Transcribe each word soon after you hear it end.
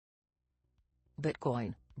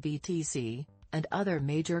Bitcoin, BTC, and other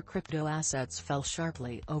major crypto assets fell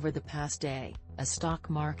sharply over the past day, as stock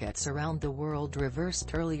markets around the world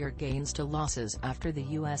reversed earlier gains to losses after the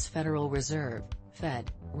U.S. Federal Reserve, Fed,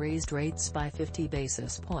 raised rates by 50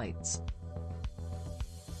 basis points.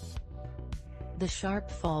 The sharp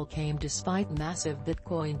fall came despite massive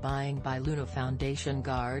Bitcoin buying by Luna Foundation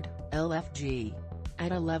Guard, LFG.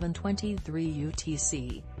 At 11:23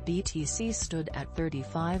 UTC, BTC stood at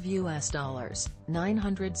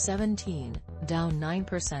 $35.917, down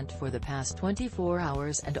 9% for the past 24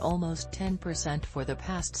 hours and almost 10% for the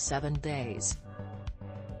past 7 days.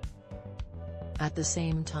 At the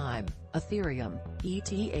same time, Ethereum,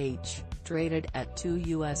 ETH, traded at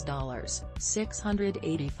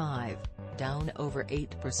 $2.685, down over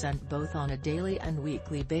 8% both on a daily and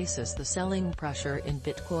weekly basis. The selling pressure in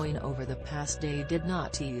Bitcoin over the past day did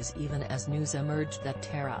not ease even as news emerged that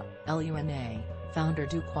Terra, Luna, founder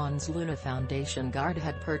Do Kwon's Luna Foundation Guard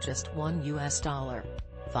had purchased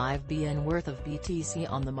 $1.5 billion worth of BTC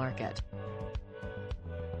on the market.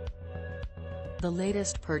 The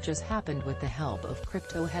latest purchase happened with the help of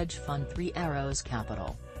crypto hedge fund Three Arrows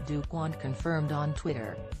Capital, Do Kwon confirmed on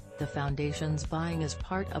Twitter. The foundation's buying is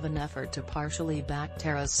part of an effort to partially back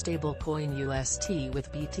Terra's stablecoin UST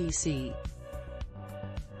with BTC.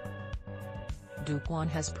 Do Kwon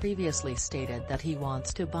has previously stated that he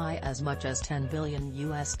wants to buy as much as $10 billion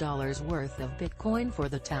worth of Bitcoin for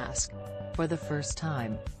the task. For the first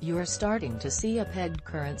time, you're starting to see a pegged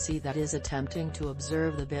currency that is attempting to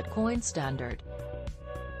observe the Bitcoin standard.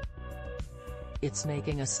 It's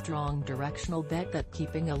making a strong directional bet that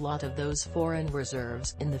keeping a lot of those foreign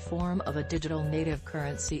reserves in the form of a digital native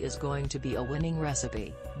currency is going to be a winning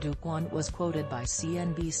recipe, Do Kwon was quoted by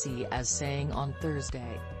CNBC as saying on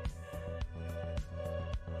Thursday.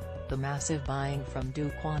 The massive buying from Do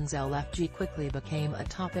Kwon's LFG quickly became a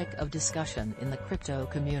topic of discussion in the crypto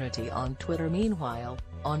community on Twitter. Meanwhile,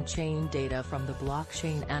 on-chain data from the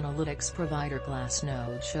blockchain analytics provider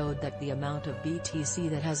Glassnode showed that the amount of BTC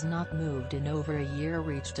that has not moved in over a year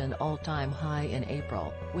reached an all-time high in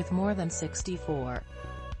April, with more than 64.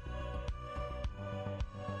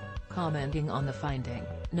 Commenting on the finding,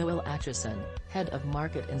 Noel Atchison, head of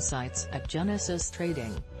market insights at Genesis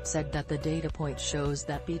Trading, said that the data point shows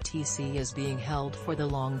that BTC is being held for the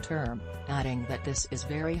long term, adding that this is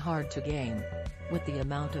very hard to gain. With the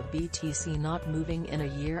amount of BTC not moving in a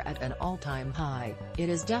year at an all-time high, it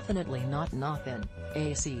is definitely not nothing,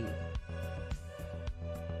 AC.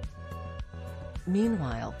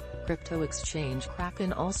 Meanwhile, crypto exchange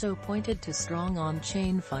Kraken also pointed to strong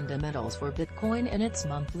on-chain fundamentals for Bitcoin in its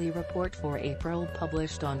monthly report for April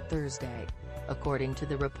published on Thursday. According to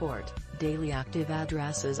the report, daily active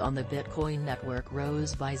addresses on the Bitcoin network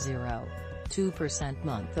rose by 0.2%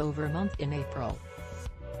 month-over-month in April.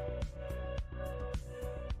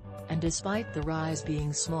 And despite the rise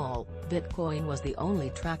being small, Bitcoin was the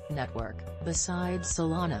only tracked network, besides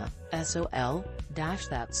Solana, SOL,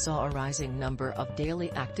 that saw a rising number of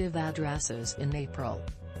daily active addresses in April.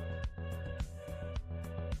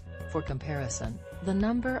 For comparison, the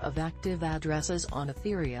number of active addresses on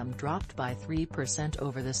Ethereum dropped by 3%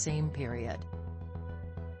 over the same period.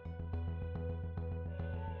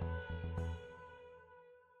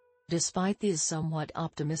 Despite these somewhat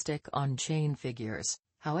optimistic on-chain figures,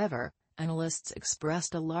 however, analysts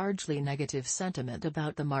expressed a largely negative sentiment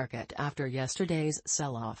about the market after yesterday's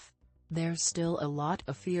sell-off. "There's still a lot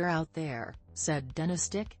of fear out there," said Dennis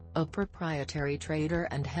Dick, a proprietary trader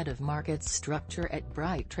and head of market structure at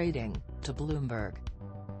Bright Trading, to Bloomberg.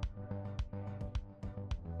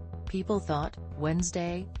 "People thought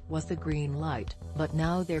Wednesday was the green light, but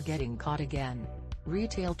now they're getting caught again.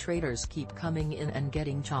 Retail traders keep coming in and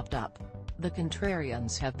getting chopped up. The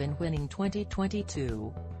contrarians have been winning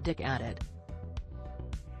 2022, Dick added.